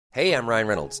Hey, I'm Ryan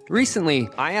Reynolds. Recently,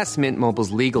 I asked Mint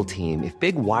Mobile's legal team if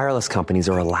big wireless companies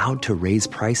are allowed to raise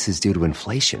prices due to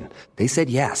inflation. They said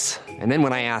yes. And then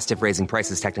when I asked if raising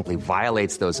prices technically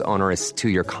violates those onerous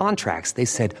two-year contracts, they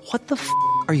said, "What the f***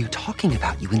 are you talking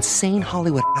about, you insane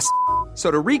Hollywood ass?" So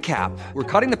to recap, we're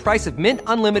cutting the price of Mint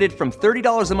Unlimited from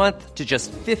 $30 a month to just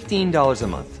 $15 a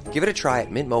month. Give it a try at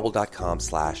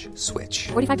mintmobile.com/switch.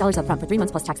 $45 up front for 3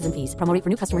 months plus taxes and fees. Promo rate for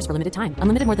new customers for limited time.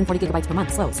 Unlimited more than 40 gigabytes per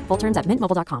month. Slows full terms at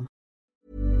mintmobile.com.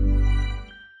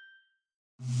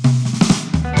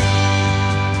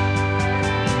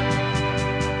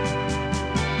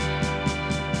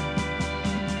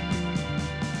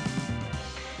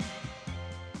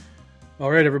 All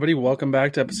right, everybody, welcome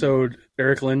back to episode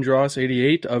Eric Lindros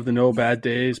 88 of the No Bad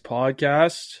Days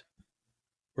podcast.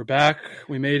 We're back.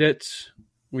 We made it.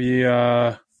 We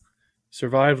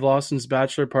survived Lawson's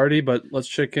bachelor party, but let's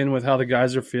check in with how the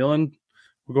guys are feeling.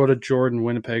 We'll go to Jordan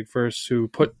Winnipeg first, who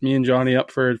put me and Johnny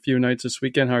up for a few nights this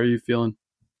weekend. How are you feeling?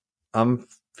 I'm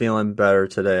feeling better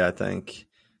today, I think.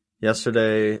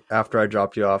 Yesterday, after I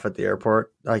dropped you off at the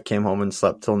airport, I came home and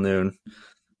slept till noon.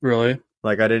 Really?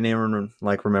 Like, I didn't even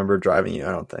remember driving you,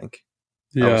 I don't think.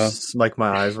 Yeah. My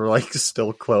eyes were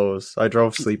still closed. I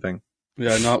drove sleeping.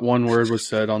 Yeah, not one word was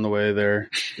said on the way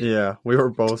there. Yeah, we were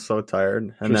both so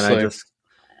tired. And then I just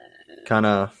kind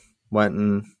of went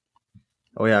and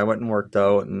worked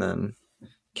out and then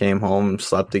came home,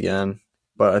 slept again.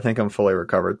 But I think I'm fully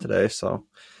recovered today, so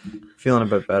feeling a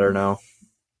bit better now.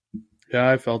 Yeah,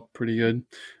 I felt pretty good.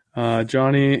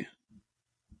 Johnny,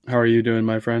 how are you doing,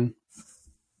 my friend?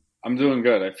 I'm doing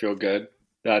good. I feel good.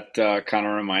 That kind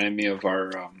of reminded me of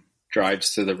our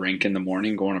drives to the rink in the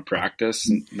morning, going to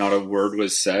practice. Not a word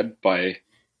was said by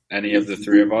any of the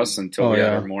three of us until we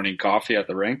had our morning coffee at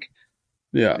the rink.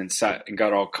 Yeah. And sat and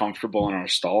got all comfortable in our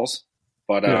stalls.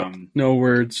 But no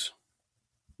words.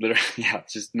 Yeah,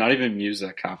 just not even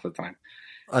music half the time.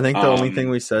 I think the only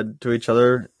thing we said to each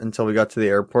other until we got to the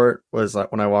airport was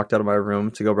like when I walked out of my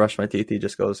room to go brush my teeth, he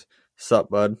just goes,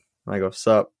 "Sup, bud?" And I go,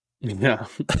 "Sup." Yeah.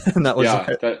 And that was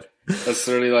it. That's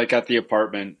literally like at the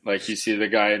apartment. Like you see the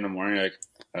guy in the morning,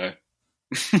 like,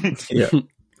 yeah,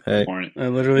 hey, morning. I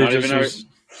literally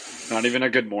not even a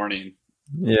good morning.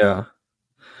 Yeah,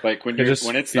 like when it's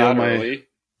that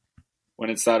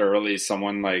early,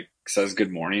 someone like says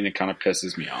good morning, it kind of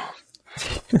pisses me off.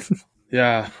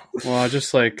 Yeah, well,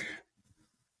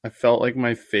 I felt like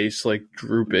my face like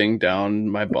drooping down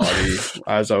my body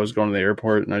as I was going to the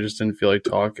airport, and I just didn't feel like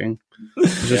talking.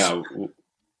 Yeah,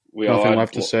 we all nothing had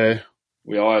left to say.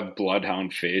 We all had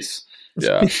bloodhound face.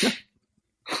 Yeah.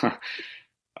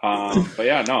 But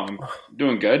yeah, no, I'm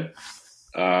doing good.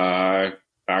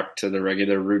 Back to the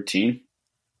regular routine.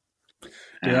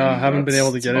 Yeah, I haven't been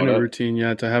able to get into routine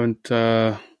yet. I haven't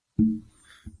been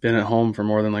at home for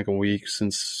more than like a week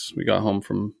since we got home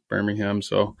from Birmingham,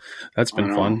 so that's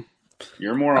been fun.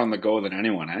 You're more on the go than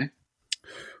anyone, eh?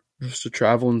 Just a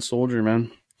traveling soldier,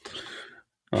 man.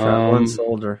 Traveling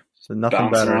soldier. So nothing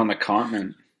bouncing better. Around the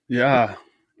continent. Yeah.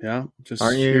 Just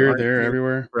here, there,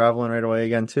 everywhere. Traveling right away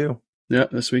again too. Yeah,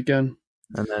 this weekend.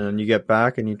 And then you get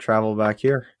back and you travel back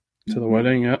here to the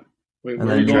wedding. Yep. Wait, and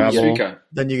where are you going this weekend?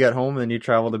 Then you get home and you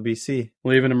travel to BC.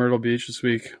 Leaving to Myrtle Beach this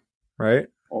week. Right?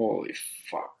 Holy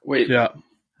fuck! Wait. Yeah.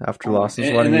 After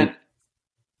Lawson's wedding.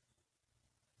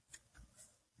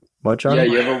 What, John? Yeah,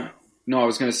 you have a. No, I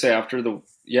was going to say after the.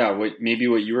 Yeah, maybe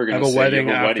what you were going to say. I have a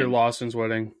wedding after Lawson's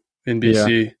wedding in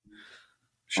BC. Yeah.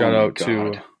 Shout out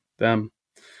to them.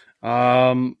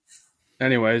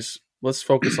 Anyways, let's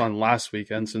focus on last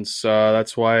weekend since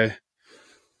that's why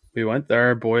we went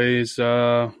there. Boys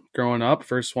growing up,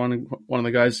 first one of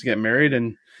the guys to get married,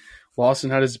 and Lawson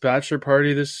had his bachelor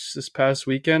party this past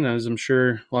weekend, as I'm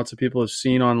sure lots of people have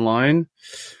seen online.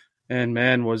 And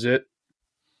man, was it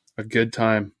a good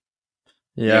time.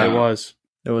 Yeah, it was.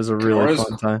 It was a really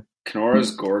fun time.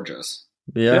 Kenora's gorgeous.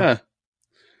 Yeah.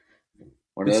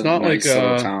 It's not nice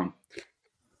like town.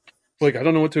 Like, I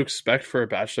don't know what to expect for a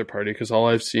bachelor party because all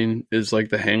I've seen is like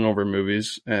the Hangover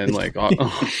movies, and like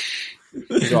obviously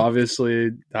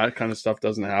that kind of stuff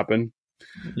doesn't happen.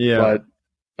 Yeah.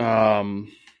 But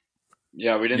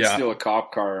yeah, we didn't steal a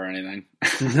cop car or anything.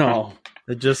 No.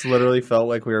 It just literally felt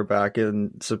like we were back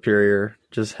in Superior,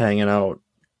 just hanging out,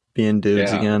 being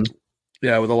dudes again.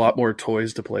 Yeah, with a lot more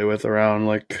toys to play with around,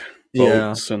 like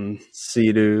boats and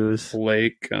Sea-Doos,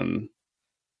 lake, and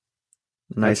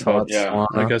nice hot sauna.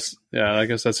 I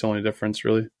guess that's the only difference,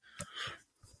 really.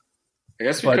 I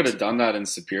guess we could have done that in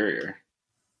Superior.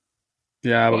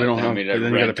 Yeah, but we don't have. Then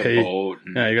you got to pay.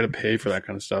 Yeah, you got to pay for that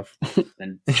kind of stuff.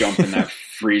 And jump in that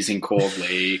freezing cold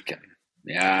lake. And,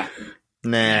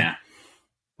 Nah.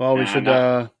 Well, we should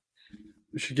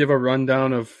we should give a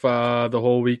rundown of the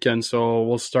whole weekend. So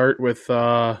we'll start with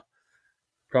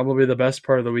probably the best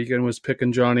part of the weekend was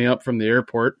picking Johnny up from the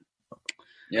airport.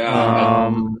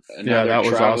 Yeah, that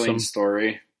was awesome.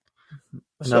 Story.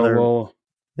 I'll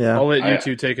let you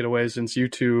two take it away since you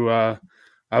two.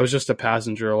 I was just a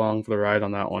passenger along for the ride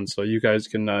on that one, so you guys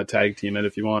can tag team it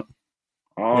if you want.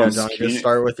 Yeah, Johnny, just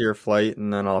start with your flight,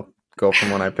 and then I'll go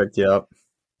from when I picked you up.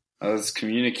 I was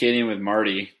communicating with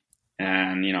Marty,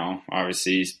 and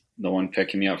obviously he's the one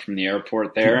picking me up from the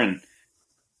airport there, and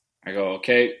I go,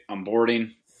 okay, I'm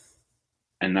boarding,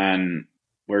 and then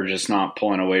we're just not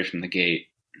pulling away from the gate.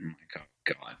 I'm like,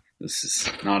 oh God, this is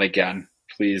not again.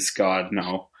 Please, God,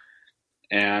 no.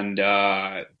 And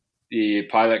the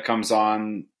pilot comes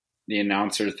on the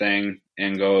announcer thing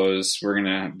and goes, we're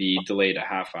going to be delayed a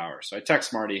half hour. So I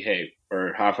text Marty, hey,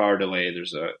 we're half hour delay.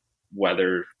 There's a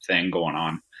weather thing going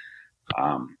on.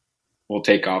 We'll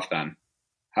take off then.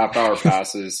 Half hour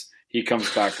passes. He comes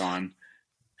back on,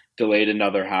 delayed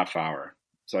another half hour.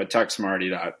 So I text Marty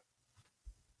that.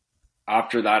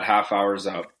 After that half hour's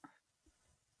up,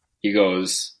 he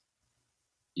goes,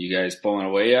 you guys pulling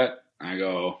away yet? I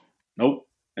go, nope.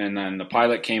 And then the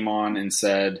pilot came on and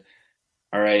said,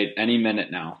 all right, any minute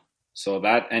now. So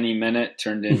that any minute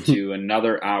turned into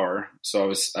another hour.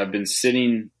 So I've been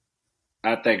sitting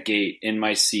at that gate in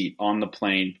my seat on the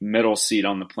plane, middle seat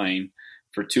on the plane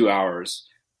for 2 hours.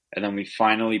 And then we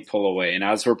finally pull away. And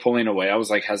as we're pulling away, I was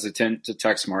like hesitant to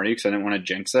text Marty because I didn't want to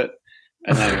jinx it.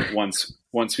 And then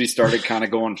once we started kind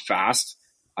of going fast,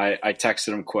 I texted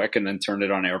him quick and then turned it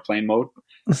on airplane mode.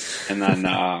 And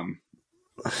then,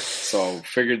 so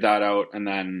figured that out. And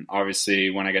then obviously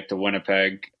when I get to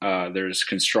Winnipeg, there's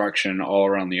construction all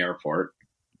around the airport.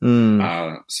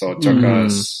 So it took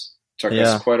us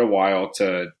quite a while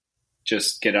to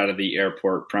just get out of the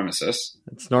airport premises.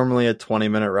 It's normally a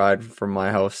 20-minute ride from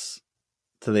my house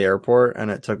to the airport,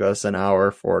 and it took us an hour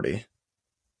 40.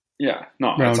 Yeah,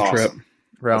 no, that's awesome.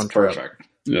 Round trip. Perfect.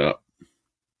 Yeah.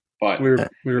 But we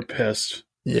were pissed.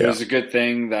 Yeah. It was a good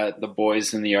thing that the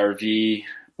boys in the RV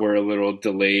were a little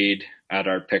delayed at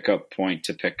our pickup point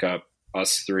to pick up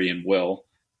us three and Will,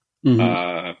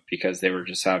 because they were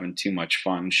just having too much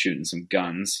fun shooting some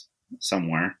guns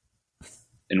somewhere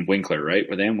in Winkler, right?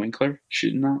 Were they in Winkler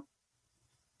shooting that?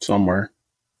 Somewhere.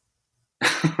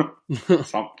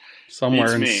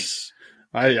 Somewhere. Me.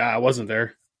 I wasn't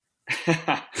there.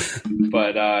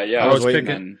 But I was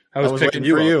picking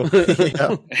you for you.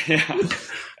 Yeah.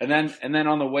 And then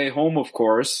on the way home, of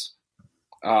course,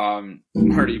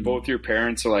 Marty, both your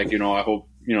parents are like, I hope,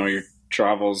 your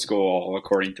travels go all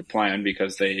according to plan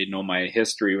because they know my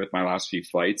history with my last few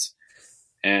flights.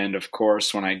 And of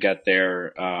course, when I get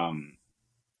there,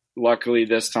 luckily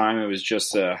this time it was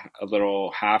just a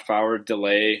little half hour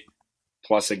delay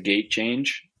plus a gate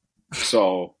change.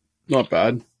 So not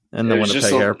bad. And the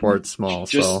Winnipeg airport's small,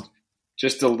 so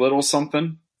just a little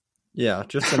something. Yeah,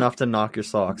 just enough to knock your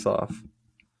socks off.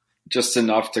 Just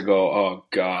enough to go, oh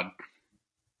God.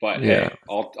 But yeah, hey,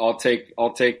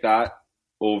 I'll take that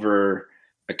over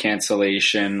a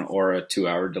cancellation or a 2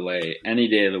 hour delay any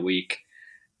day of the week.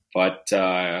 But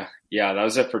that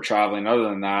was it for traveling. Other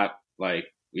than that,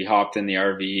 we hopped in the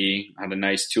RV, had a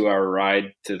nice 2 hour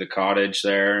ride to the cottage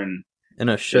there, and in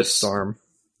a shit storm.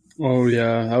 Oh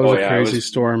yeah, that was a crazy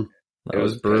storm. That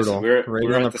was brutal. We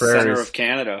were at the center of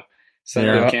Canada,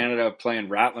 of Canada playing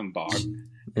Rattling Bog,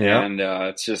 and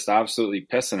it's just absolutely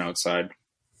pissing outside,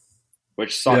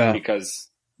 which sucked because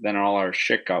then all our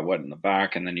shit got wet in the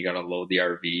back, and then you got to load the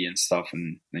RV and stuff,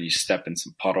 and then you step in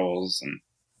some puddles, and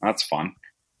that's fun.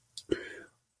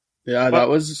 Yeah, that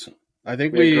was. I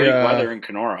think we had great weather in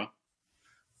Kenora.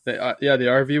 The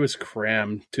RV was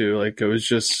crammed too. It was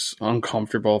just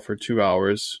uncomfortable for 2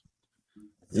 hours.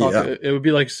 Yeah, it would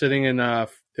be like sitting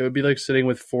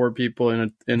with four people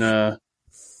in a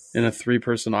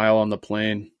 3-person aisle on the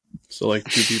plane. So 2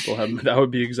 people that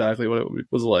would be exactly what it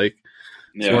was like.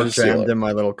 Yeah, I was jammed in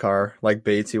my little car, like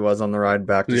Batesy was on the ride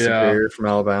back to Superior from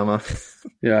Alabama.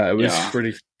 Yeah, it was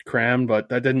pretty crammed, but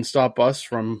that didn't stop us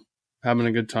from having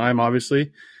a good time,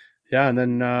 obviously. Yeah, and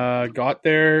then got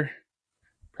there.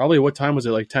 Probably what time was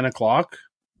it? 10 o'clock?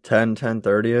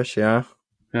 10:30ish, yeah.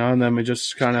 Yeah, and then we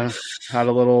just kind of had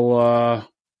a little...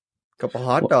 couple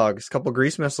hot dogs, couple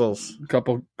grease missiles.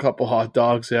 Couple hot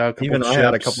dogs, yeah. Even I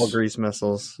had a couple grease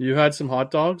missiles. You had some hot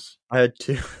dogs? I had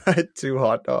two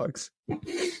hot dogs.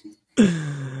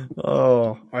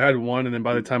 Oh. I had one, and then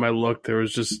by the time I looked, there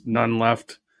was just none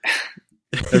left.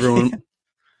 Everyone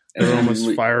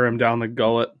was firing down the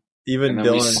gullet. Even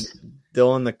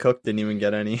Dylan the cook didn't even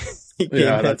get any.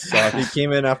 That sucked. He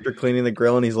came in after cleaning the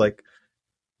grill, and he's like,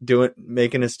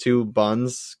 making his 2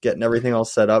 buns, getting everything all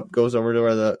set up, goes over to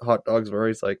where the hot dogs were.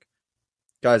 He's like,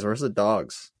 guys, where's the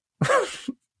dogs?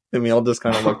 And we all just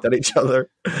kind of looked at each other.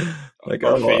 Like,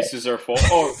 our faces are full.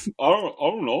 Oh, I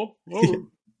don't know.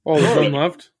 Oh, there's one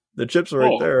left? The chips are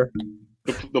right there.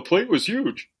 The plate was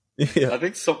huge. Yeah. I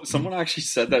think someone actually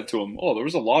said that to him. Oh, there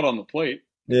was a lot on the plate.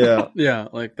 Yeah. Yeah,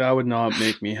 like that would not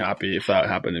make me happy if that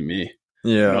happened to me.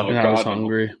 Yeah. No, And I was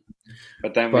hungry.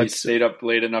 But then we stayed up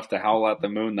late enough to howl at the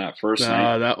moon that first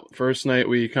night. That first night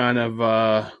we kind of,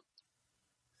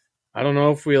 I don't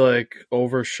know if we like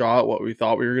overshot what we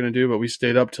thought we were going to do, but we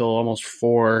stayed up till almost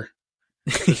 4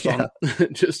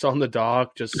 just on the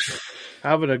dock, just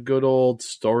having a good old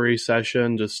story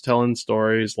session, just telling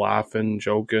stories, laughing,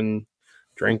 joking,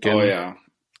 drinking. Oh, yeah.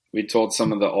 We told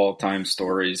some of the all-time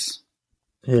stories.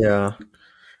 Yeah.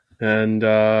 And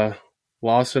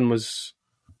Lawson was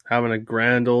having a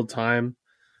grand old time.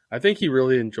 I think he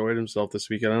really enjoyed himself this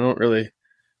weekend.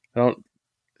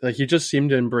 He just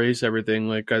seemed to embrace everything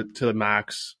like to the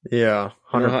max. Yeah,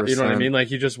 100%. You know what I mean? Like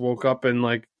he just woke up and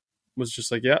like was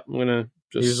just like, yeah, I'm gonna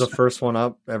just. He was the first one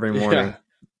up every morning.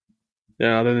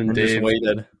 Yeah, other than and Dave. just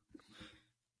waited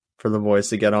for the boys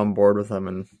to get on board with him,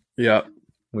 and yeah,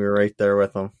 we were right there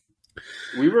with them.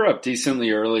 We were up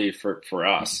decently early for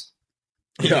us.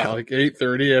 Yeah, like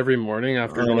 8:30 every morning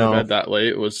after going to bed that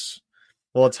late was.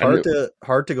 Well, it's hard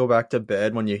to go back to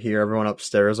bed when you hear everyone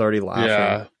upstairs already laughing.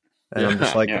 Yeah. And I'm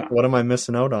just like, what am I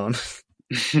missing out on?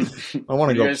 I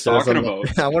want to go upstairs.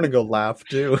 I want to go laugh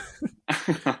too.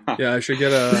 Yeah, I should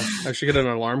get an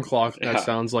alarm clock that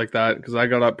sounds like that because I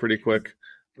got up pretty quick.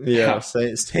 Yeah,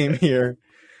 same here.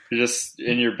 You're just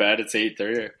in your bed. It's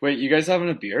 8:30. Wait, you guys having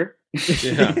a beer?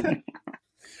 Yeah.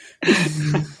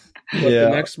 The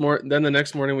next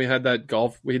morning we had that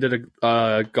golf. We did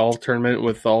a golf tournament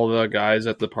with all the guys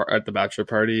at the bachelor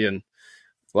party, and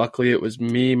luckily it was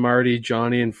me, Marty,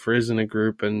 Johnny, and Frizz in a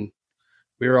group, and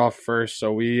we were off first.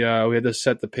 So we had to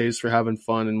set the pace for having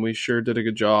fun, and we sure did a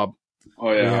good job.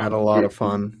 Oh yeah, we had a lot of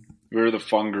fun. We were the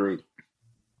fun group.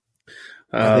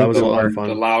 That was a lot of fun.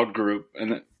 The loud group,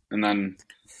 and then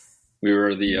we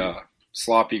were the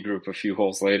sloppy group. A few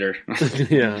holes later,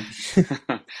 yeah.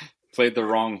 Played the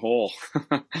wrong hole.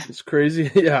 It's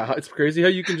crazy. Yeah, it's crazy how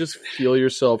you can just feel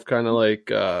yourself kind of like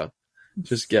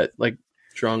just get like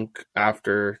drunk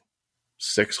after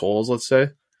 6 holes, let's say.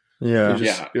 Yeah.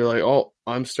 You're like, oh,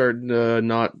 I'm starting to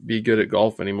not be good at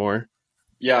golf anymore.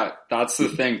 Yeah, that's the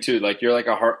thing too. Like you're like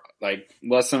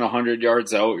less than 100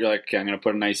 yards out. You're like, okay, I'm going to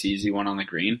put a nice easy one on the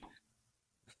green.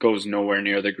 Goes nowhere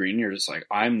near the green. You're just like,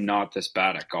 I'm not this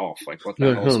bad at golf. Like what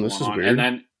the hell is going on? Weird.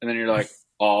 And then you're like,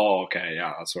 oh, okay,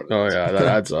 yeah, that's what it is. Oh yeah, that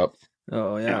adds up.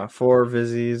 Oh yeah, 4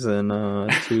 Vizzies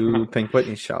and 2 Pink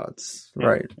Whitney shots.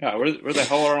 Right. Yeah, where the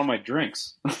hell are all my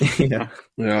drinks? Yeah.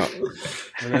 And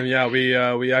then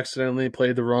we accidentally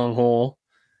played the wrong hole.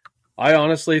 I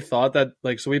honestly thought that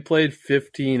so we played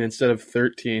 15 instead of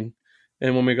 13,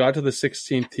 and when we got to the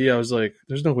 16th tee, I was like,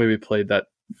 "There's no way we played that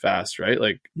fast, right?"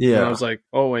 Like, yeah. And I was like,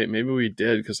 "Oh wait, maybe we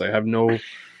did," because I have no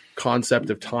concept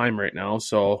of time right now.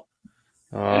 So.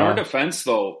 In our defense,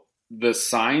 though, the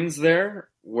signs there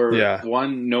were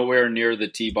one nowhere near the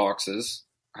tee boxes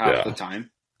half the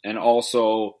time, and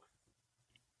also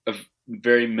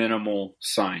very minimal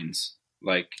signs.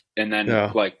 And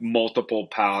then multiple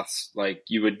paths. Like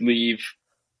you would leave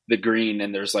the green,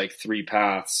 and there's 3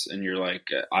 paths, and you're like,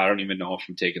 I don't even know if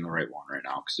I'm taking the right one right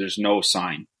now because there's no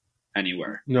sign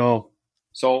anywhere. No.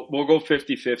 So we'll go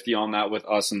 50-50 on that with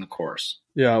us in the course.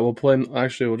 Yeah, we'll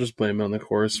just blame it on the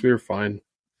course. We were fine.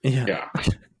 Yeah.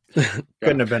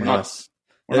 Couldn't have been us.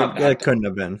 It couldn't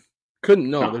have been.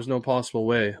 There's no possible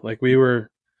way. Like we were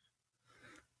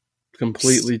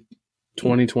completely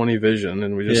 20/20 vision,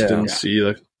 and we just didn't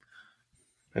see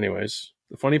Anyways,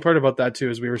 the funny part about that too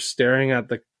is we were staring at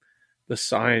the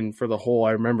sign for the hole.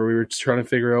 I remember we were trying to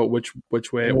figure out which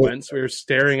way it went. So we were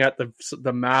staring at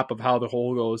the map of how the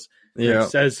hole goes. Yeah, it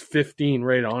says 15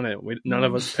 right on it. None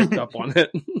of us picked up on it.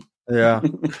 Yeah,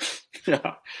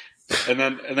 yeah. And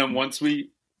then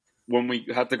when we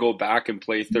had to go back and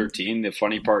play 13, the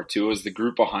funny part too is the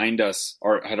group behind us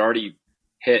had already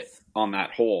hit on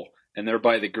that hole, and they're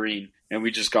by the green, and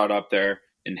we just got up there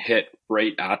and hit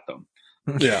right at them.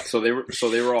 Yeah. So they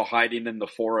were all hiding in the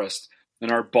forest.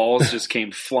 And our balls just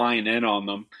came flying in on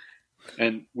them.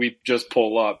 And we just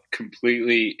pull up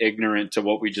completely ignorant to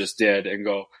what we just did and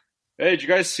go, hey, did you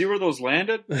guys see where those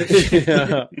landed?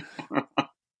 Yeah.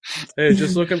 Hey,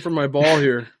 just looking for my ball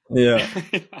here. Yeah.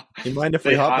 You mind if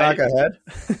we hop back ahead?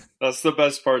 That's the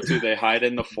best part, too. They hide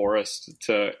in the forest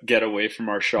to get away from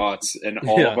our shots. And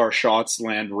all of our shots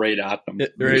land right at them.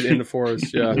 Right in the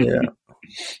forest, yeah. Yeah.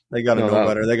 They got to know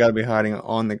better. They got to be hiding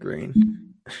on the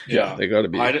green. Yeah, they got to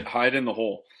be hide in the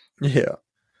hole. Yeah.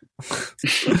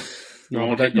 No,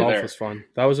 but that golf was fun.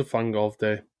 That was a fun golf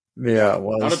day. Yeah, it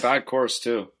was. Not a bad course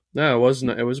too. Yeah, it was.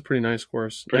 It was a pretty nice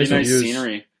course. Pretty nice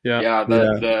scenery.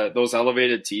 Yeah, those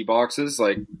elevated tee boxes,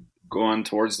 like going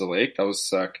towards the lake, that was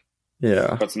sick.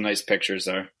 Yeah, got some nice pictures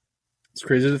there. It's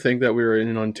crazy to think that we were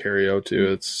in Ontario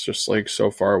too. It's just like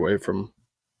so far away from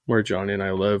where Johnny and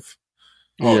I live.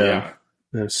 Oh yeah.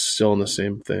 And it's still in the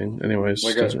same thing. Anyways,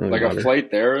 like doesn't really matter. A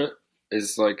flight there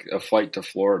is like a flight to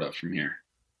Florida from here.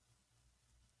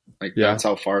 Like that's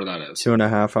how far that is.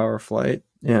 2.5 hour flight.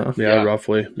 Yeah,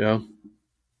 roughly. Yeah,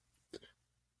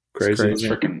 crazy.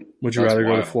 Would you rather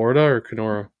go to Florida or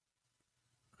Kenora?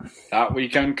 That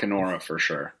weekend, Kenora for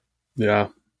sure. Yeah,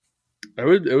 it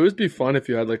would be fun if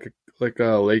you had like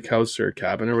a lake house or a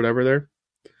cabin or whatever there.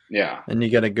 Yeah, and you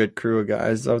get a good crew of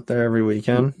guys out there every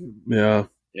weekend. Yeah.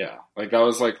 Yeah, like that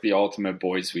was like the ultimate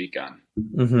boys weekend.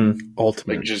 Mm-hmm.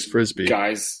 Ultimate, like just frisbee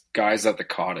guys at the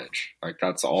cottage. Like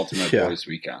that's the ultimate boys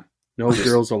weekend. No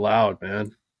girls allowed,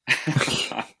 man.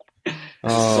 This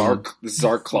is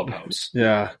our clubhouse.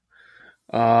 Yeah.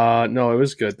 No, it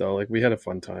was good though. Like we had a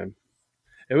fun time.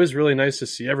 It was really nice to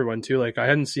see everyone too. Like I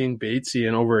hadn't seen Batesy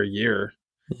in over a year.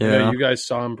 Yeah, you guys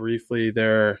saw him briefly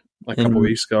there a couple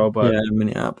weeks ago, but in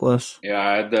Minneapolis. Yeah,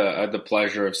 I had the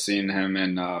pleasure of seeing him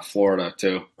in Florida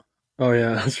too. Oh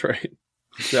yeah, that's right.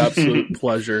 It's an absolute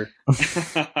pleasure.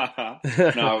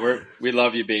 No, we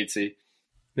love you, Batesy.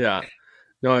 Yeah.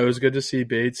 No, it was good to see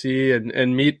Batesy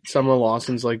and meet some of the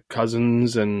Lawsons, like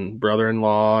cousins and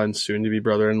brother-in-law and soon-to-be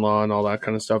brother-in-law and all that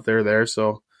kind of stuff. They were there,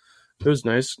 so it was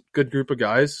nice. Good group of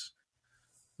guys.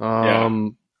 Yeah,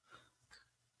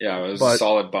 it was a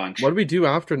solid bunch. What did we do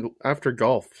after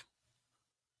golf?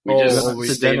 We went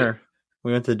to dinner.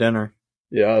 We went to dinner.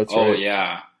 Yeah, that's right. Oh,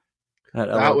 yeah.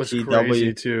 That was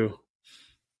crazy, too.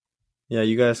 Yeah,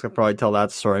 you guys could probably tell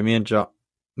that story. Me and Johnny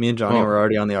were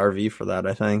already on the RV for that,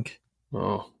 I think.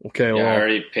 Oh, okay. Yeah, well, I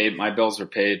already paid. My bills were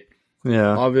paid.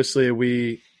 Yeah. Obviously,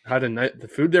 we had a night. The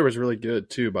food there was really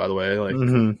good, too, by the way. Like,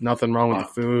 nothing wrong with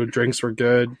the food. Drinks were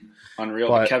good.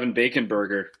 Unreal. The Kevin Bacon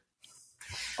burger.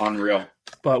 Unreal.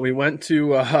 But we went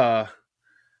to,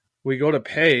 we go to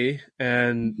pay,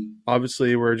 and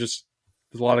obviously there's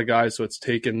a lot of guys, so it's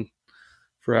taken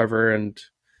forever, and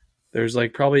there's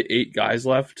like probably 8 guys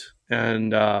left,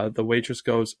 and the waitress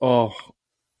goes, "Oh,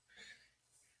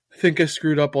 I think I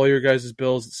screwed up all your guys'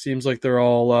 bills. It seems like they're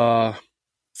all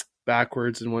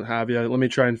backwards and what have you. Let me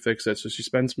try and fix it." So she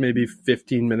spends maybe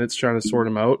 15 minutes trying to sort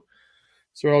them out.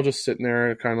 So we're all just sitting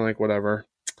there kind of like whatever.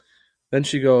 Then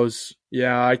she goes,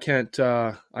 "Yeah, I can't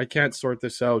sort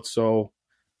this out. So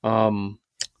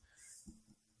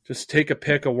just take a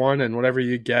pick of one and whatever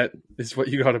you get is what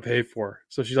you got to pay for."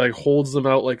 So she like holds them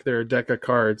out like they're a deck of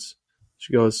cards.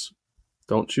 She goes,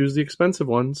 "Don't choose the expensive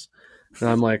ones." And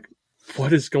I'm like,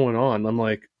 "What is going on?" I'm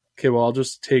like, "Okay, well, I'll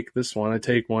just take this one." I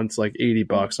take one, it's like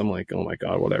 $80. I'm like, "Oh my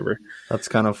God, whatever." That's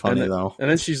kind of funny though. And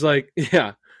then she's like,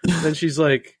 yeah. Then she's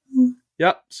like,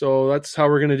 "Yeah, so that's how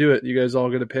we're going to do it. You guys all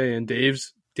going to pay." And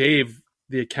Dave,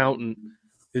 the accountant,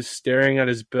 is staring at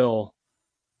his bill.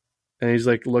 And he's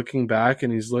like looking back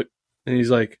and he's like,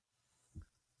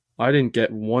 "I didn't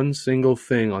get one single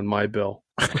thing on my bill,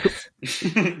 but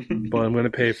I'm going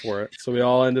to pay for it." So we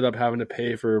all ended up having to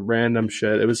pay for random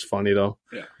shit. It was funny though.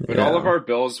 Yeah. But all of our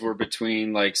bills were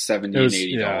between like $70 and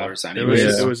 $80 anyway.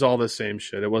 It was all the same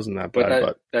shit. It wasn't that bad.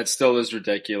 But that still is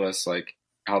ridiculous, like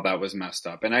how that was messed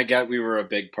up. And I get we were a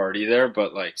big party there,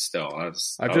 but like still, I've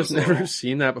just never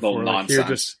seen that before. Like, here,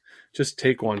 just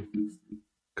take one.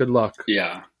 Good luck.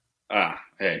 Yeah.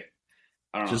 Hey,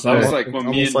 I don't know. Just that was like when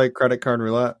almost like credit card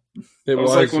roulette. That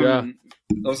was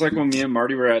like when me and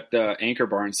Marty were at the Anchor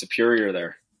Bar in Superior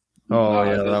there. Oh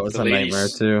yeah, that was a nightmare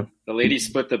too. The lady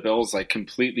split the bills like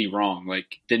completely wrong.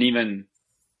 Like didn't even.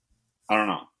 I don't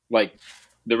know. Like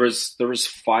there was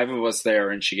 5 of us there,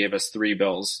 and she gave us 3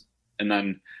 bills, and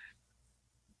then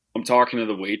I'm talking to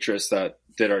the waitress that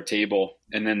did our table,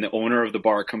 and then the owner of the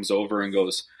bar comes over and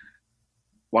goes,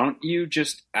 "Why don't you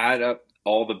just add up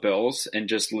all the bills and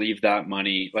just leave that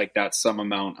money, like that sum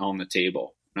amount on the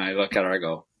table?" And I look at her, I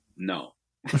go, "No."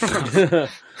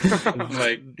 Like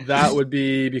that would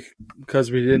be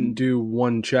because we didn't do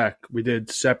one check. We did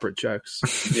separate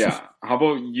checks. Yeah. How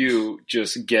about you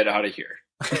just get out of here?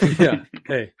 Yeah.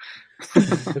 Hey,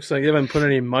 looks like you haven't put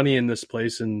any money in this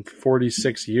place in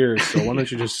 46 years. So why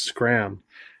don't you just scram?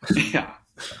 Yeah.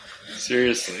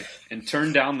 Seriously. And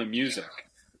turn down the music.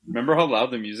 Remember how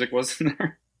loud the music was in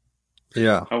there?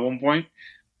 Yeah. At one point?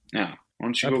 Yeah. Why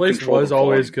don't you that go place control was the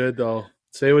always volume? good though.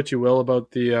 Say what you will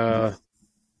about the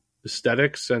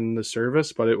aesthetics and the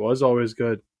service, but it was always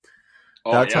good.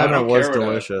 Oh, That yeah, I time it don't was care what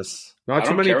delicious. I Not too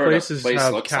don't many care what a places place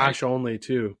have looks cash like. only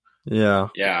too. Yeah.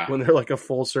 Yeah, When they're like a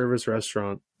full service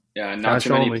restaurant. yeah. Not cash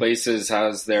too many only. places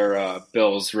has their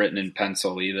bills written in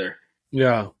pencil either.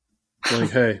 Yeah.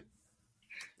 Like, hey,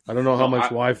 I don't know how No, much I-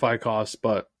 Wi-Fi costs,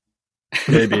 but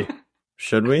maybe.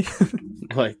 Should we?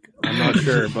 Like, I'm not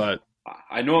sure, but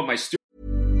I know what my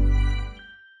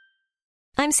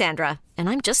I'm Sandra, and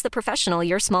I'm just the professional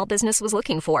your small business was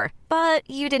looking for. But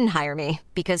you didn't hire me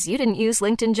because you didn't use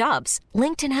LinkedIn Jobs.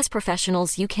 LinkedIn has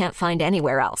professionals you can't find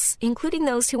anywhere else, including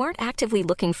those who aren't actively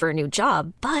looking for a new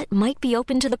job, but might be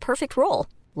open to the perfect role,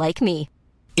 like me.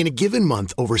 In a given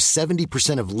month, over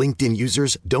 70% of LinkedIn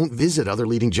users don't visit other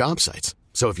leading job sites.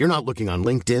 So if you're not looking on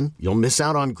LinkedIn, you'll miss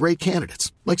out on great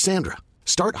candidates like Sandra.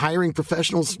 Start hiring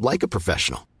professionals like a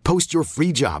professional. Post your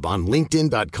free job on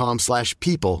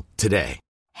linkedin.com/people today.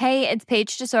 Hey, it's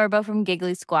Paige DeSorbo from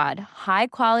Giggly Squad. High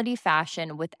quality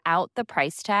fashion without the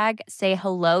price tag. Say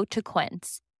hello to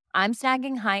Quince. I'm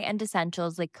snagging high-end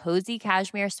essentials like cozy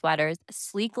cashmere sweaters,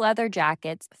 sleek leather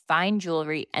jackets, fine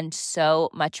jewelry, and so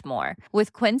much more.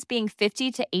 With Quince being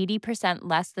 50 to 80%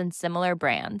 less than similar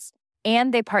brands.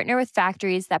 And they partner with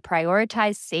factories that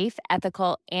prioritize safe,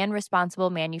 ethical, and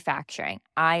responsible manufacturing.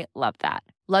 I love that.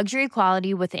 Luxury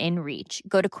quality within reach.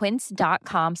 Go to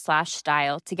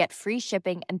quince.com/style to get free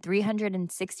shipping and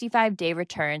 365-day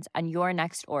returns on your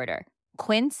next order.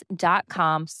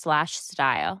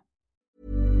 Quince.com/style.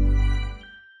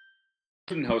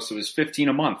 house, it was $15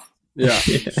 a month. yeah.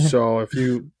 So if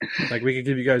you like, we could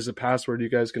give you guys the password. You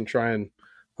guys can try and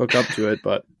hook up to it,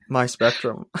 but My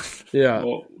Spectrum. yeah.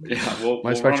 Well, yeah,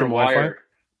 My Spectrum run a Wi-Fi? wire.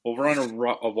 We'll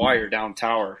run a wire down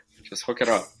tower. Just hook it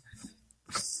up.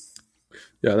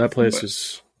 Yeah, that place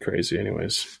is crazy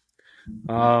anyways.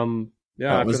 Yeah, That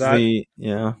after was that, And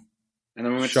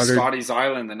then we went Shuttered. to Scotty's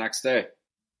Island the next day.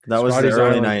 that was Scotty's the early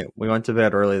Island. night. We went to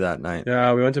bed early that night.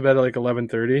 yeah, we went to bed at like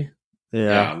 11:30.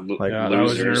 Yeah. Like Yeah, that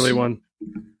was an losers. early one.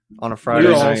 on a We Friday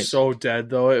were all night. so dead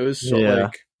though. It was so Yeah.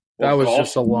 like that Well, was golf-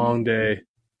 just a long day.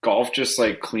 Golf just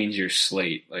like cleans your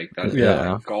slate. Like that.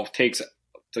 Yeah. Golf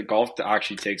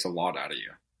actually takes a lot out of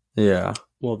you. Yeah.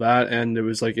 Well, that and it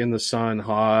was like in the sun,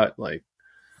 hot, like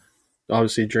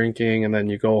obviously drinking, and then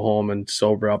you go home and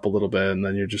sober up a little bit, and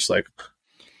then you're just like,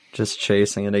 Just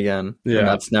chasing it again. Yeah. And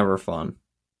that's never fun.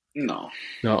 No.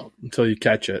 no, until you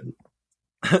catch it.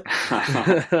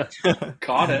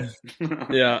 Caught it.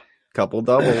 Yeah. Couple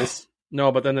doubles.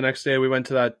 No, but then the next day we went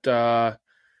to that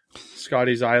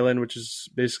Scotty's Island, which is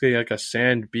basically like a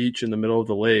sand beach in the middle of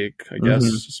the lake, I guess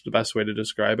is the best way to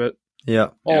describe it. Yeah.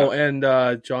 Oh, and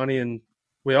Johnny and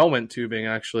we all went tubing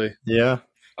actually. Yeah.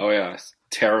 Oh yeah, it's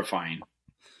terrifying.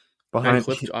 Behind I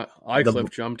the-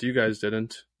 cliff jumped. You guys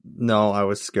didn't. No, I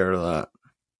was scared of that.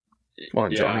 Come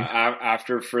on, Johnny.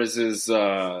 After Frizz's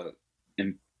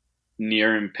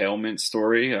near impalement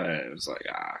story, I was like,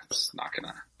 it's not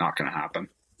gonna happen.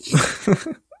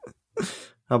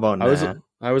 How about I was nah?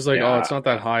 I was like, Yeah. oh, it's not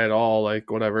that high at all,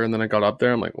 like whatever. And then I got up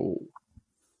there, I'm like, oh,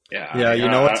 Yeah, you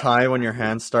know it's high when your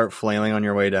hands start flailing on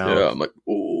your way down. yeah. I'm like,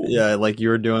 oh, Yeah, like you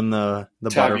were doing the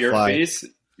Tab, butterfly.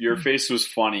 your face was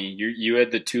funny. You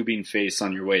had the tubing face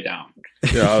on your way down.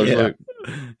 yeah. I was Yeah. like,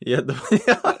 Yeah,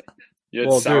 You had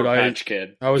Well, Sour dude, Patch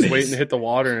Kid. I was waiting to hit the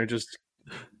water and it just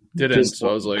didn't. So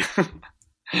I was like,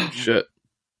 shit.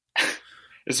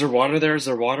 Is there water there? Is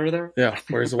there water there? Yeah,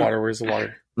 where's the water? Where's the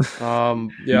water?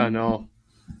 Yeah, no,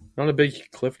 not a big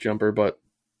cliff jumper, but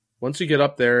once you get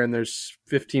up there and there's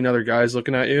 15 other guys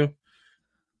looking at you,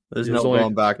 there's no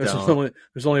going back down.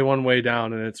 There's only one way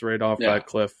down, and it's right off Yeah. that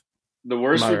cliff. The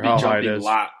worst No would matter be how high it jumping is.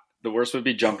 last. The worst would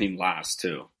be jumping last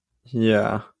too.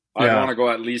 Yeah. I Yeah. want to go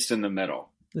at least in the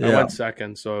middle. I Yeah. went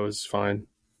second, so it was fine.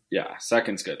 Yeah,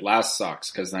 second's good. Last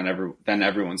sucks because then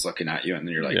everyone's looking at you and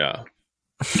then you're like, Yeah,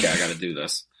 okay, I got to do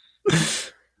this.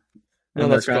 No,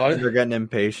 And that's good. they're getting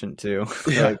impatient too.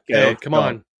 yeah. Like, Hey, go, come go.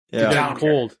 on, it's Yeah. Down getting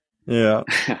cold. Yeah.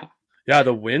 Yeah,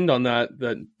 the wind on that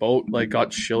boat like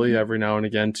got chilly every now and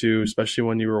again too, especially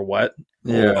when you were wet.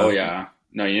 Yeah. Oh yeah.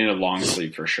 No, you need a long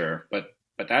sleeve for sure. But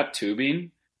that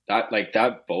tubing, that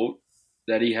boat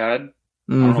that he had,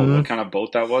 I don't know Mhm. what kind of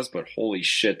boat that was, but holy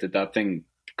shit, did that thing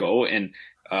go? And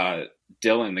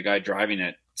Dylan, the guy driving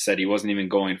it, said he wasn't even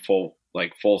going full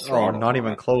Oh, throttle. not on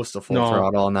even it. close to full No.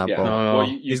 throttle on that Yeah. boat. No. Well,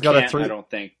 you He's got a can't, three- I don't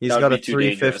think. He's That would got a be too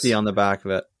 350 dangerous. on the back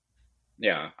of it.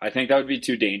 Yeah, I think that would be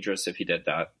too dangerous if he did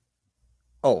that.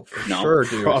 Oh, for No. sure,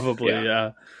 dude. Probably, Yeah. yeah.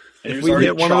 And he If was we already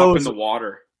hit one of chopping those- the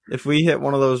water. If we hit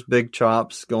one of those big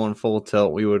chops going full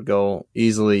tilt, we would go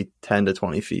easily 10 to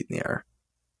 20 feet in the air.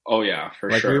 Oh yeah, for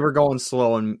Like sure. we were going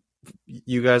slow and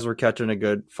you guys were catching a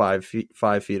good 5 feet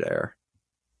of air.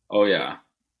 Oh yeah.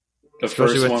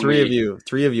 Especially with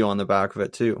three of you on the back of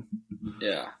it too.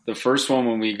 Yeah. The first one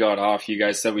when we got off, you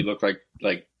guys said we looked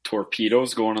like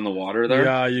torpedoes going in the water there.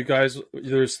 Yeah, you guys,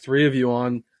 there's 3 of you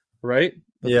on, right?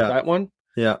 Yeah. That one?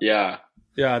 Yeah.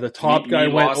 Yeah, the top guy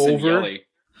went Lawson, over. Yelly.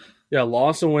 Yeah,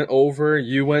 Lawson went over,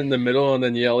 you went in the middle, and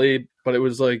then Yelly, but it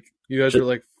was like, you guys were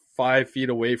like 5 feet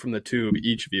away from the tube,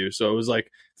 each of you. So it was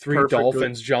like 3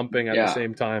 dolphins jumping at the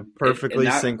same time. Perfectly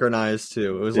synchronized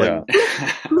too. It was like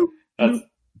that's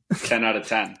 10 out of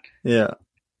 10. Yeah.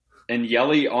 And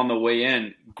Yelly on the way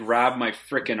in grabbed my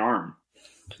freaking arm.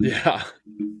 Yeah.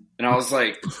 And I was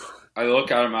like, I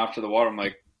look at him after the water. I'm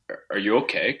like, are you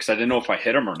okay? Because I didn't know if I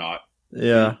hit him or not.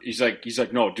 Yeah. And he's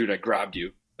like, no, dude, I grabbed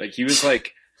you. Like he was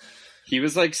like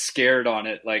scared on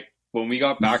it. Like when we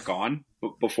got back on,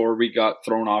 before we got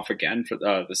thrown off again for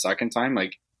the second time,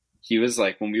 like he was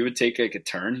like, when we would take like a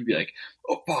turn, he'd be like,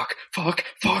 oh, fuck.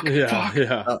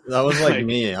 Yeah. That was like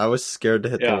me. I was scared to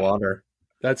hit the water.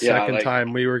 That second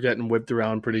time we were getting whipped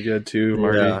around pretty good too,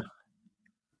 Marty. Yeah.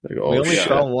 Like, we only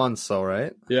fell once though,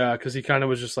 right? Yeah, because he kind of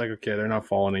was just like, okay, they're not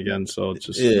falling again, so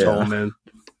just tow them in.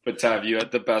 But Tav, you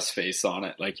had the best face on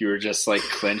it. Like you were just like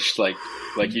clenched, like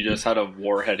you just had a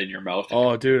warhead in your mouth.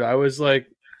 Oh, dude, I was like,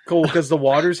 cool, because the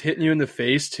water's hitting you in the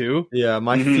face too. Yeah,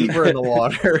 my feet were in the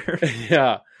water.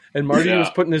 Yeah, and Marty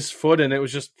was putting his foot in. It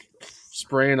was just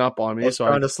spraying up on me. I was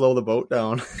trying to slow the boat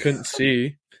down. Couldn't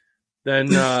see.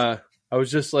 Then I was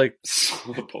just like,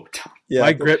 slow the boat down.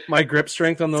 Yeah, my grip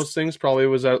strength on those things probably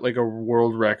was at like a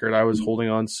world record. I was holding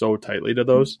on so tightly to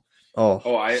those.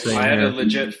 I had a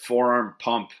legit forearm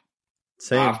pump.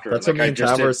 Same. After. That's what me and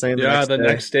Tav were saying. The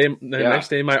next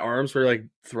day, my arms were like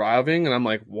throbbing, and I'm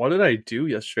like, "What did I do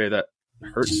yesterday that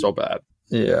hurt so bad?"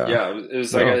 Yeah. It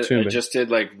was like I just did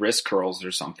like wrist curls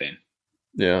or something.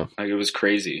 Yeah, like it was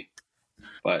crazy,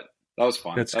 but that was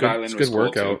fun. It's that good. island It's was good cool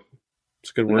workout. Too.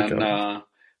 It's a good workout.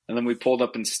 And then we pulled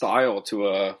up in style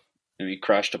and we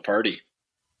crashed a party.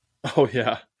 Oh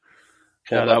yeah.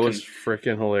 Yeah, that was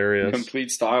freaking hilarious.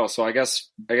 Complete style. So I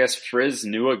guess Frizz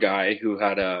knew a guy who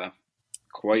had a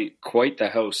quite the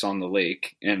house on the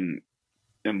lake and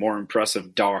a more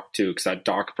impressive dock too, because that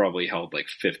dock probably held like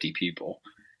 50 people,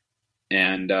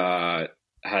 and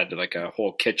had like a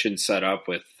whole kitchen set up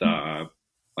with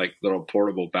like little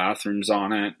portable bathrooms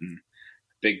on it, and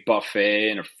big buffet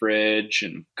and a fridge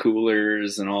and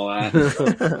coolers and all that.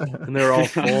 And they were all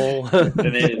full.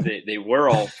 And they were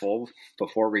all full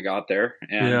before we got there.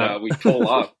 And we pull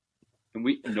up, and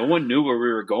no one knew where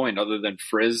we were going other than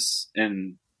Frizz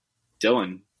and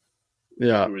Dylan,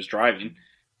 who was driving.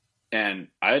 And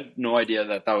I had no idea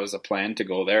that was a plan to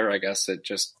go there. I guess it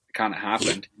just kind of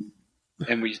happened.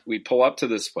 And we pull up to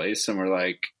this place, and we're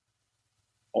like,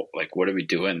 oh, like, what are we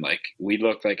doing? Like, we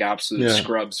look like absolute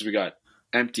scrubs. We got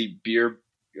empty beer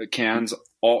cans,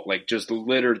 all like just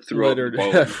littered throughout the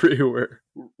boat. Everywhere.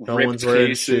 No one's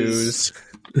wearing shoes.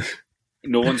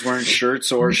 No one's wearing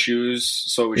shirts or shoes,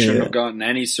 so we shouldn't have gotten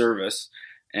any service.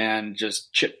 And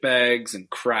just chip bags and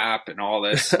crap and all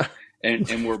this,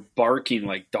 and we're barking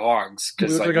like dogs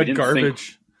because like a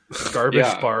garbage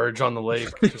barge on the lake,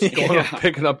 just going up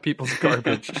picking up people's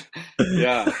garbage.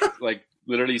 Yeah, like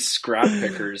literally scrap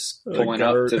pickers pulling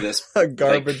up to this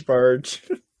garbage barge.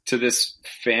 To this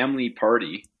family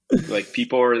party. Like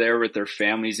people are there with their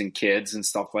families and kids and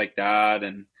stuff like that,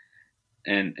 and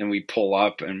we pull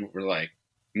up and we're like,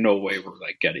 no way we're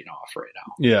like getting off right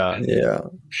now. Yeah.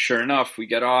 Sure enough, we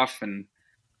get off and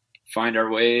find our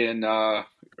way and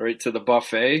right to the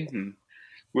buffet, and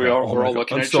we're all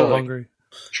looking at each other hungry. Like,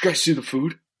 did you guys see the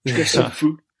food? Did you guys see the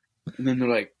food? And then they're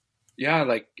like, yeah,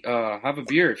 like have a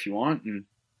beer if you want, and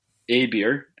a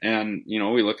beer. And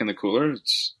we look in the cooler,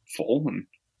 it's full, and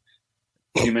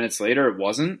a few minutes later it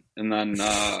wasn't, and then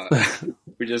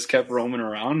we just kept roaming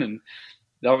around, and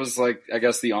that was like, I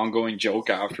guess the ongoing joke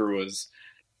after was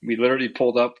we literally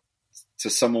pulled up to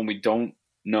someone we don't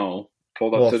know,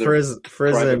 to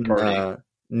Frizz and party.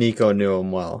 Nico knew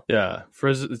him well. Yeah,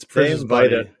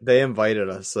 they invited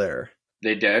us there.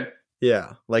 They did?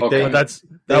 Yeah, like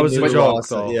that was the joke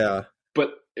though. Yeah,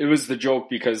 but it was the joke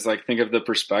because like think of the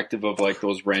perspective of like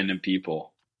those random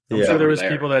people. I'm sure there was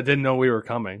people that didn't know we were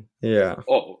coming. Yeah.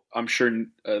 Oh, I'm sure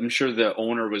the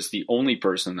owner was the only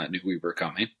person that knew we were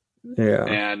coming. Yeah.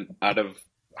 And out of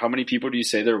how many people do you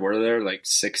say there were there? Like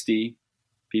 60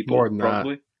 people? More than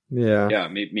probably? That. Yeah. Yeah,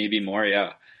 maybe more,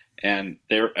 yeah. And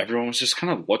everyone was just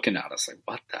kind of looking at us like,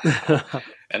 what the hell?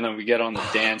 And then we get on the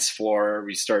dance floor,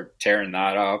 we start tearing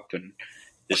that up, and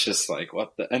it's just like,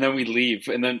 what the? And then we leave,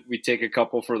 and then we take a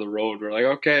couple for the road. We're like,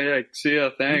 okay, like, see ya,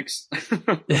 thanks.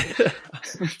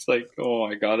 It's like, oh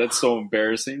my God, that's so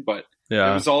embarrassing. But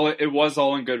it was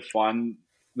all in good fun.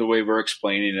 the way we're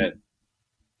explaining it,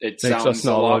 it Makes us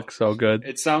not look so good.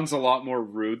 It sounds a lot more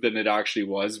rude than it actually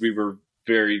was. We were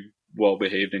very well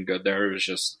behaved and good there. It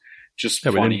was just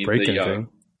funny. We didn't break anything.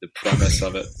 The premise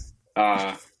of it.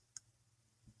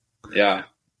 Yeah,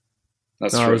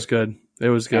 that's true. It was good. It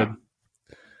was good.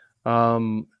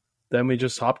 Then we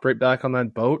just hopped right back on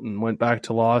that boat and went back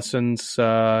to Lawson's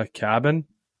cabin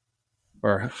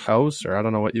or house, or I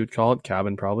don't know what you'd call it,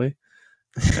 cabin probably.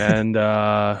 And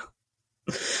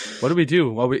what did we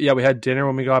do? Well, we had dinner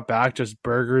when we got back, just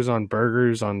burgers on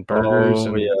burgers on burgers,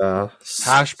 and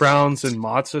hash browns and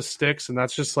matzo sticks, and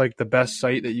that's just like the best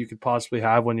sight that you could possibly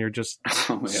have when you're just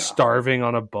starving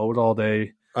on a boat all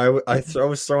day. I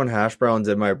was throwing hash browns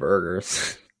in my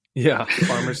burgers. Yeah,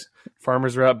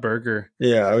 farmers wrap burger.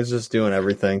 Yeah, I was just doing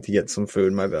everything to get some food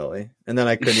in my belly, and then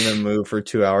I couldn't even move for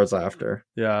 2 hours after.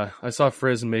 Yeah, I saw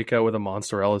Frizz make out with a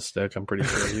mozzarella stick. I'm pretty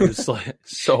sure he was like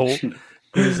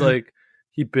he was like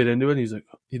he bit into it. And he's like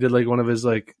he did like one of his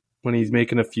like when he's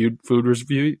making a food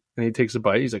review and he takes a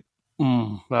bite. He's like,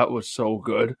 that was so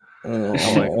good. I'm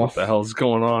like, what the hell's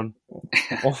going on?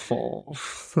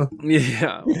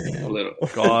 Yeah,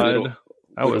 that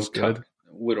was good.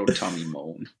 Little tummy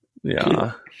moan.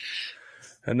 Yeah.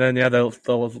 And then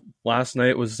the last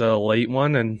night was a late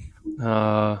one, and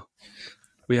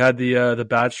we had the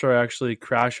bachelor actually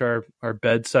crash our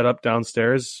bed set up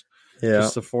downstairs. Yeah,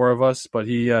 just the four of us. But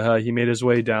he made his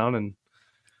way down and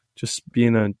just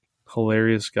being a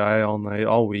hilarious guy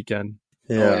all weekend.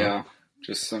 Yeah.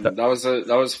 Just some that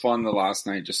was fun the last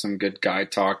night. Just some good guy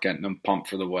talk, getting them pumped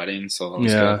for the wedding. So that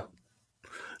was good.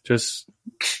 Just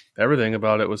everything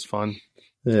about it was fun.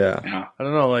 Yeah. I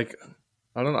don't know. Like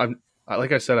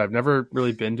I said, I've never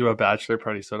really been to a bachelor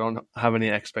party, so I don't have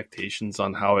any expectations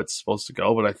on how it's supposed to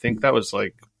go. But I think that was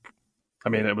it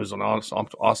was an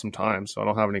awesome time, so I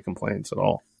don't have any complaints at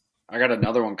all. I got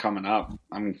another one coming up.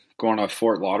 I'm going to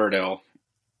Fort Lauderdale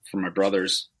for my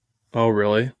brothers. Oh,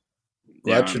 really?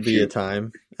 Yeah, that should be a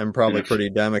time, and probably pretty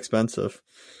damn expensive.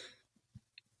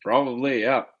 Probably,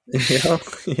 yeah.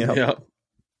 Yep.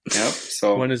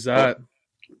 So when is that?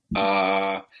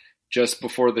 Just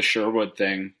before the Sherwood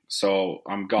thing. So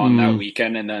I'm gone that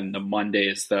weekend, and then the Monday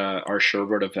is our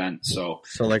Sherwood event. So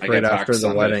like right after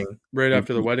the wedding. Right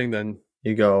after the wedding, then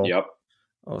you go. Yep.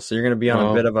 Oh, so you're going to be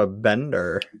on a bit of a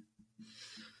bender.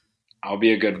 I'll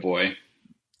be a good boy.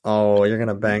 Oh, you're going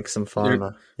to bank some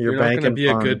fun. You're not going to be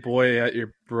a good boy at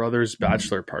your brother's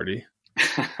bachelor party.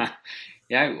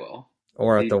 Yeah, I will.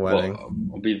 Or at the wedding.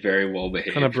 I'll be very well behaved.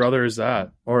 What kind of brother is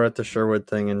that? Or at the Sherwood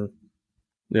thing in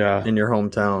your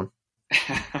hometown.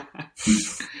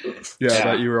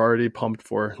 That you were already pumped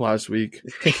for last week.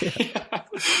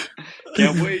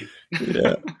 Can't wait.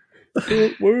 Yeah.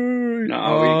 No,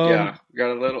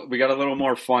 we got a little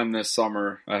more fun this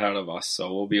summer ahead of us,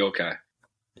 so we'll be okay.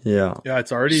 Yeah. Yeah,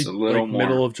 it's already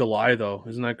middle of July though.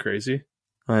 Isn't that crazy?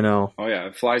 I know. Oh yeah,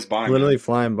 it flies by. Literally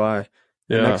flying by.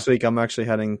 Yeah. Next week I'm actually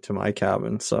heading to my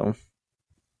cabin, so.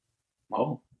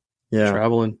 Oh. Yeah.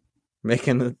 Traveling.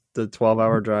 Making the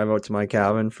 12-hour drive out to my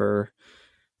cabin for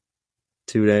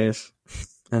 2 days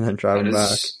and then driving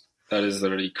back. That is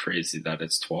literally crazy that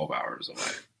it's 12 hours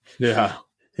away. Yeah.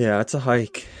 Yeah, it's a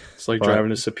hike. It's like driving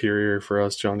to Superior for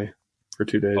us, Johnny, for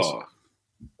 2 days. Oh,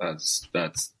 that's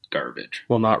garbage.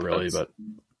 Well, not really, but a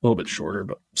little bit shorter,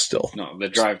 but still. No, the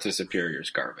drive to Superior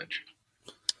is garbage.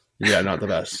 Yeah, not the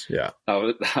best. Yeah.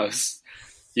 That was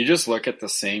you just look at the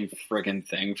same friggin'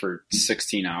 thing for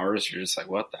 16 hours. You're just like,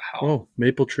 what the hell? Oh,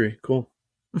 Maple Tree. Cool.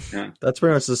 Yeah. That's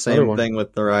pretty much the same thing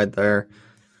with the ride there.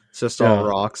 It's just all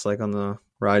rocks like on the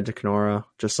ride to Kenora.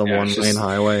 Just a one-lane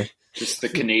highway. Just the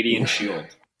Canadian Shield.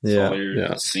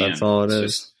 That's all it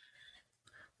is.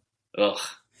 Ugh.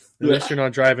 At least you're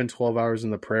not driving 12 hours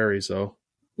in the prairies, though.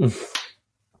 I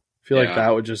feel like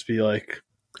that would just be like,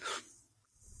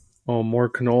 oh, more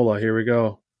canola. Here we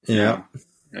go. Yeah.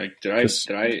 Like, did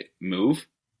I move?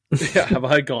 Yeah. Have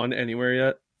I gone anywhere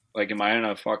yet? Like, am I on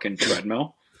a fucking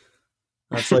treadmill?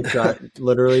 That's like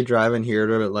literally driving here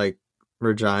to like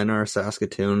Regina or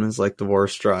Saskatoon is like the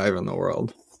worst drive in the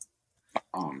world.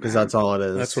 Because that's all it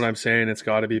is. That's what I'm saying. It's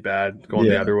got to be bad going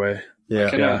the other way.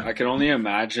 Yeah. I can only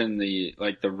imagine the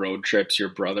road trips your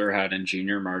brother had in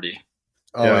junior, Marty.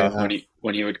 Oh yeah.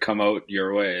 When he would come out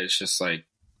your way, it's just like,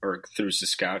 or through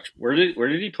Saskatchewan. Where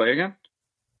did he play again?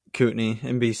 Kootenay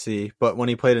in BC, but when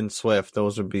he played in Swift,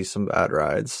 those would be some bad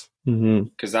rides.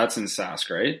 Because that's in Sask,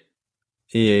 right?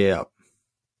 Yeah.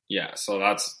 Yeah, so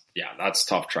that's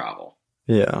tough travel.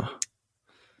 Yeah.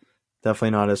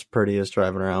 Definitely not as pretty as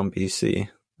driving around BC.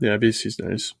 Yeah, BC's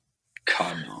nice.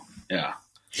 God, no. Yeah.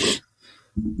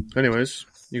 Anyways,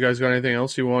 you guys got anything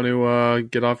else you want to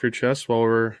get off your chest while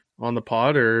we're on the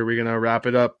pod, or are we gonna wrap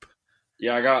it up?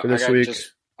 Yeah,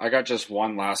 I got just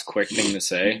one last quick thing to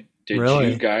say. Did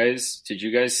you guys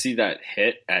see that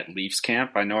hit at Leafs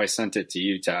camp? I know I sent it to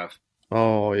you, Tav.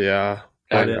 Oh yeah,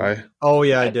 that guy. Oh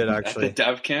yeah, I did actually. At the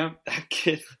Dev camp, that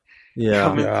kid.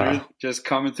 Yeah,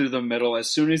 coming through the middle. As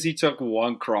soon as he took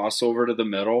one crossover to the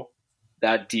middle,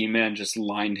 that D-man just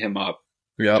lined him up,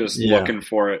 looking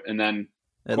for it, and then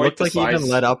it looked like he even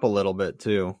let up a little bit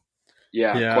too.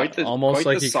 Yeah, almost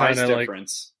like the he size kind of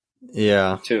difference.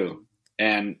 Yeah, too,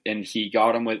 and he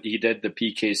got him he did the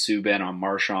PK Subban on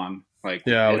Marchand, with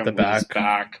his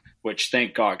back, which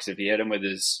thank God, because if he hit him with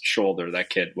his shoulder, that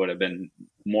kid would have been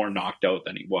more knocked out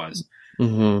than he was,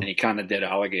 and he kind of did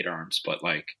alligator arms, but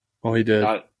he did.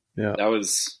 That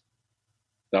was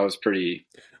pretty.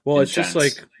 Well, intense.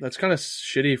 It's just that's kind of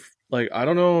shitty. I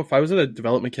don't know if I was at a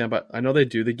development camp. I know they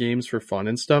do the games for fun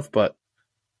and stuff, but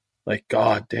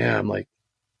god damn,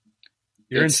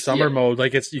 you're in summer mode.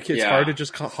 It's hard to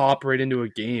just hop right into a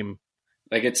game.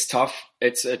 It's tough.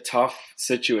 It's a tough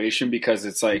situation because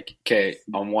it's okay,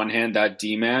 on one hand, that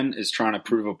D-man is trying to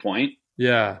prove a point.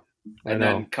 Yeah. And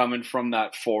then coming from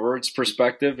that forward's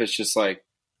perspective, it's just are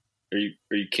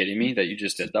you kidding me that you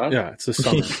just did that? Yeah, it's the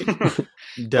summer.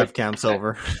 Dev camp's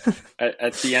over.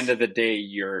 At the end of the day,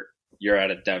 you're at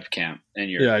a dev camp,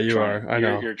 and you're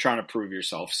you're trying to prove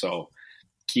yourself. So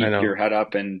keep your head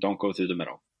up and don't go through the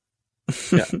middle.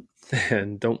 Yeah,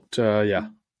 and don't.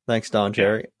 Thanks, Don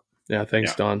Cherry. Yeah,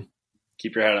 thanks, Don.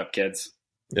 Keep your head up, kids.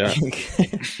 Yeah.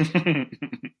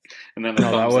 And then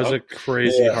that was a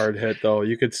crazy hard hit, though.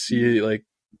 You could see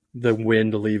the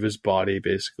wind leave his body,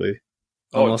 basically.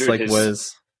 Almost like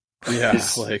Wiz. Yeah,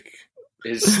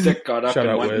 his stick got up. Shout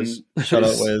out Wiz. Shout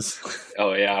out Wiz.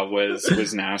 Oh yeah, Wiz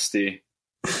was nasty.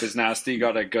 Wiz nasty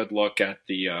got a good look at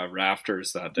the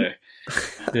rafters that day.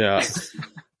 Yeah, it's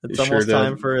almost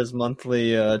time for his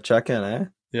monthly check-in, eh?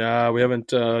 Yeah, we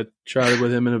haven't chatted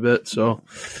with him in a bit, so.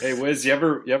 Hey Wiz, you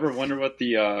ever wonder what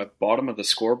the bottom of the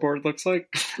scoreboard looks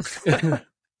like? Yeah,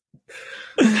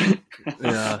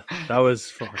 that was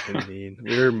fucking mean.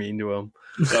 We were mean to him.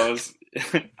 That was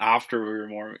after we were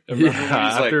more.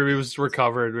 After he was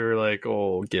recovered, we were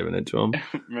giving it to him.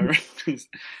 Remember, he's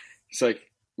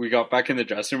we got back in the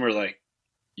dressing room. We're like,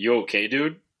 "You okay,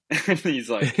 dude?" And he's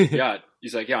like, "Yeah."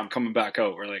 He's like, "Yeah, I'm coming back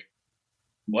out." We're like,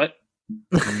 "What?"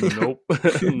 Nope.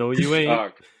 No, you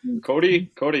ain't. Cody.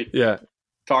 Yeah.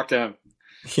 Talk to him.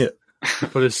 Yeah.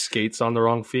 Put his skates on the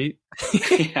wrong feet.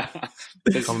 Yeah.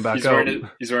 Coming back out.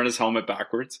 He's wearing his helmet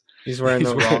backwards. He's wearing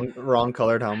the wrong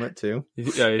colored helmet too.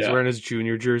 Yeah, he's wearing his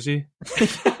junior jersey.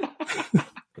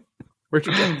 Where'd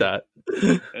you get that?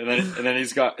 And then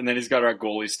he's got our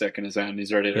goalie stick in his hand.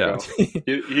 He's ready to go.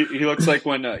 He looks like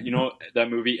when that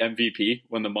movie MVP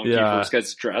when the monkey first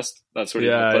gets dressed. That's what he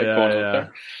looked like going up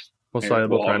there. Most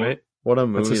Valuable Primate. What a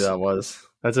movie that was.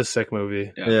 That's a sick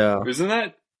movie. Yeah.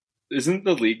 Isn't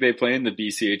the league they play in the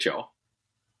BCHL?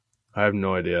 I have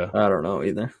no idea. I don't know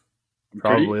either.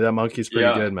 Probably. That monkey's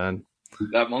pretty good, man.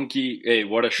 That monkey, hey,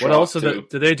 what a shot. What else did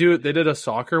they do? They did a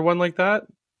soccer one like that?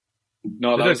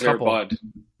 No, that was Air Bud.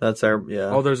 That's our, yeah.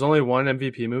 Oh, there's only one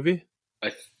MVP movie?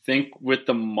 I think with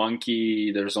the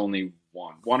monkey, there's only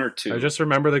one or two. I just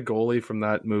remember the goalie from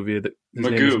that movie. His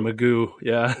Magoo. name is Magoo.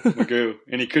 Yeah. Magoo.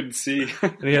 And he couldn't see.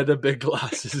 And he had the big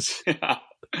glasses. Yeah.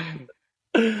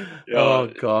 Oh,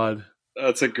 God.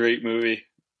 That's a great movie.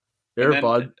 Air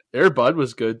Bud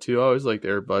was good, too. I always liked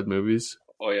Air Bud movies.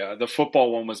 Oh, yeah. The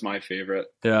football one was my favorite.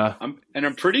 Yeah. I'm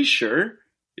pretty sure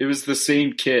it was the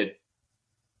same kid.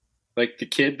 The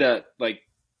kid that,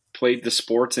 played the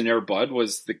sports in Air Bud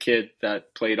was the kid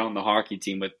that played on the hockey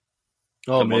team with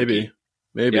Oh, maybe.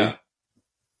 Yeah.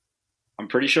 I'm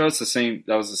pretty sure it's the same.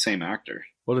 That was the same actor.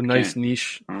 What a nice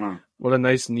niche. I don't know. What a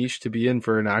nice niche to be in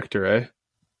for an actor, eh?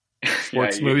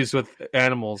 Sports movies with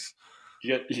animals.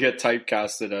 You get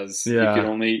typecasted as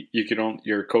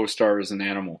your co-star is an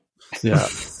animal. Yeah.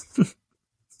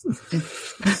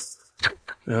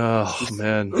 Oh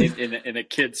man. In a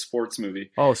kid's sports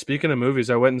movie. Oh, speaking of movies,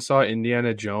 I went and saw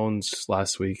Indiana Jones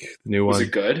last week, the new one. Was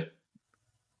it good?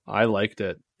 I liked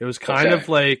it. It was kind of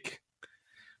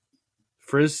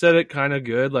Frizz said it kind of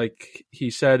good. He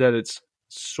said that it's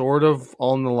sort of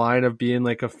on the line of being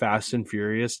a Fast and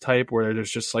Furious type where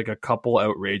there's just a couple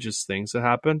outrageous things that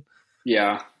happen.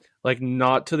 Yeah.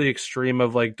 Not to the extreme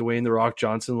of Dwayne The Rock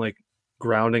Johnson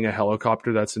grounding a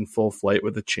helicopter that's in full flight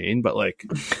with a chain, but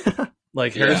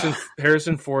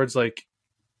Harrison Ford's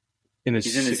in his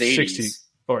 60s.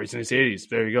 Or he's in his 80s.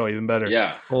 There you go, even better.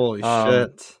 Yeah. Holy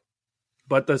shit.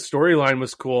 But the storyline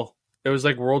was cool. It was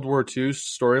World War II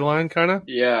storyline kind of.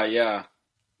 Yeah.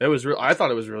 It was I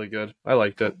thought it was really good. I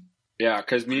liked it. Yeah,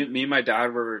 because me and my dad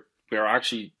were we were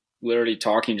actually literally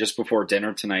talking just before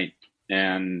dinner tonight,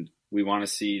 and we want to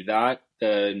see that,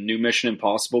 the new Mission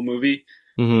Impossible movie,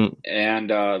 and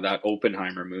that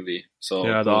Oppenheimer movie. So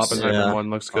yeah, the Oppenheimer one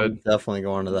looks good. I'm definitely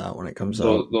going to that when it comes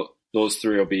out. Those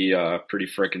three will be pretty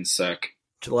freaking sick.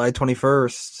 July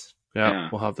 21st. Yeah,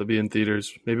 we'll have to be in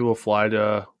theaters. Maybe we'll fly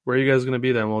to, where are you guys going to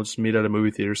be then? We'll just meet at a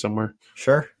movie theater somewhere.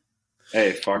 Sure.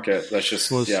 Hey, fuck it. Let's just,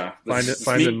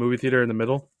 find a movie theater in the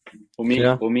middle. We'll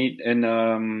meet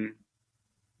in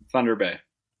Thunder Bay.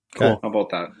 Cool. How about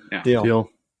that? Yeah. Deal.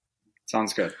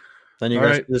 Sounds good. Then you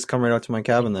guys can just come right out to my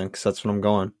cabin then, because that's when I'm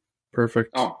going.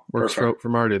 Perfect. Oh, works for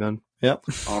Marty then. Yep.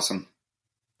 Awesome.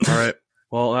 All right.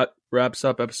 Well, that wraps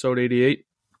up episode 88.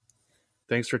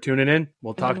 Thanks for tuning in.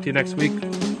 We'll talk to you next week.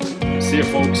 See you,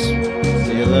 folks.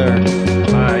 See you there.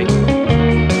 Bye.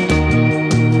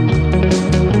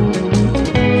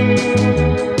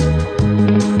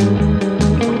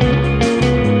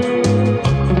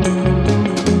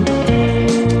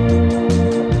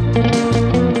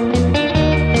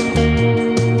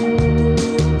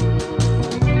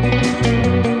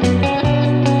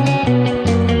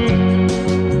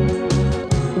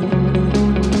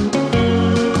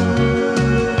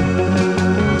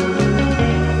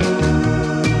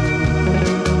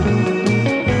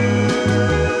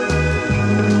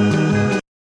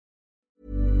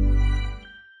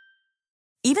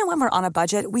 Even when we're on a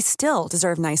budget, we still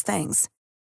deserve nice things.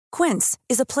 Quince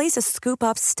is a place to scoop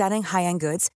up stunning high-end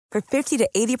goods for 50 to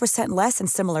 80% less than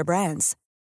similar brands.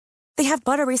 They have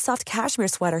buttery soft cashmere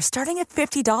sweaters starting at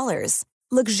 $50,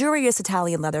 luxurious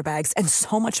Italian leather bags, and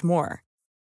so much more.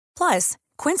 Plus,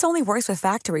 Quince only works with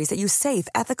factories that use safe,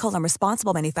 ethical, and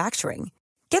responsible manufacturing.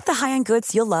 Get the high-end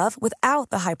goods you'll love without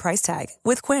the high price tag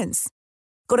with Quince.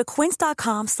 Go to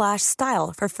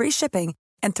quince.com/style for free shipping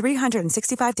and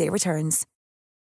 365-day returns.